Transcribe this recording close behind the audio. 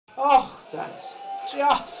Oh, that's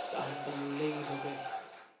just unbelievable.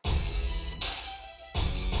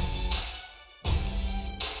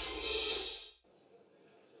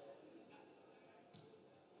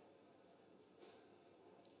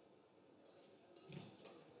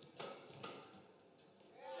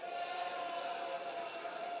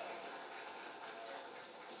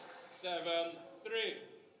 Seven, 3.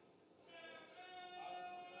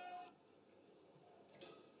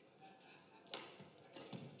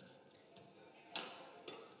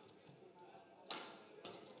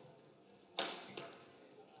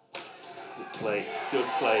 Good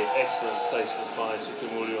play, excellent placement by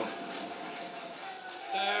Sukamuljo.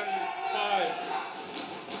 10-5.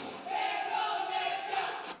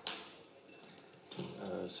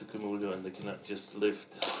 Sukamuljo, and they cannot just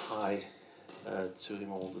lift high to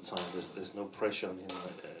him all the time. There's no pressure on him.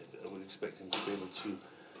 I would expect him to be able to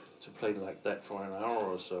play like that for an hour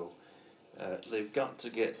or so. They've got to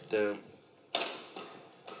get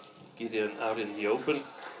Gideon out in the open.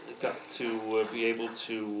 They've got to be able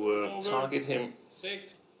to target him.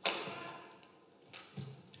 6.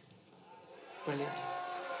 Brilliant.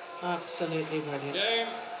 Absolutely brilliant. Game.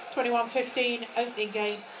 21-15, opening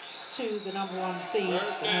game to the number 1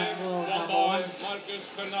 seeds and world number 1s. Marcus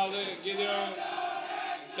Fernaldi, Gideon,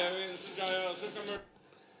 Kevin Sujaya, Sukamuljo.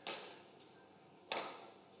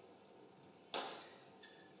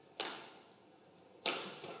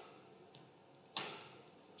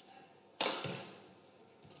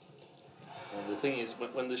 And the thing is,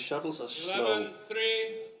 when the shuttles are slow, 11-3,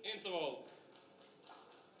 interval.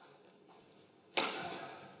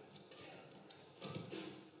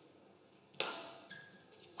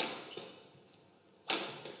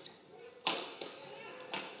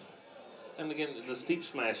 and again the steep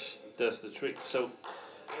smash does the trick. So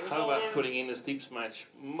how about putting in the steep smash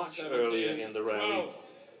much earlier in the rally? 12.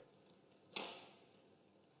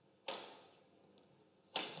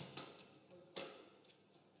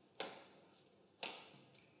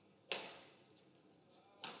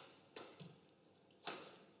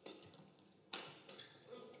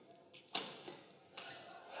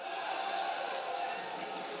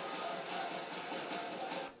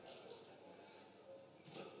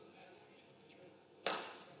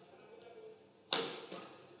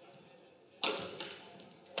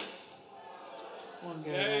 One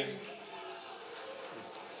go Game.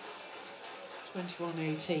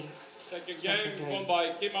 21-18. Second game won by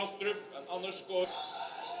Kim Astrup and Anders Skaarup.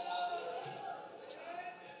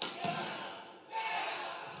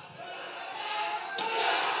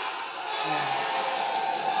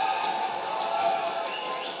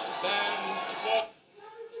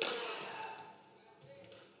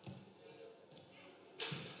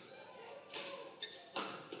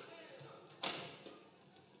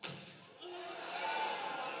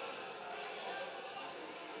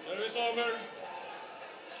 Service over.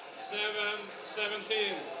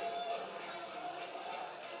 7-17.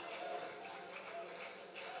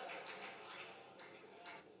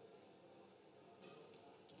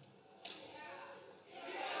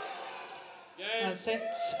 That's it.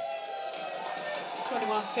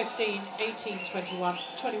 21-15, 18-21,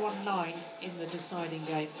 21-9 in the deciding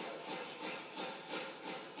game.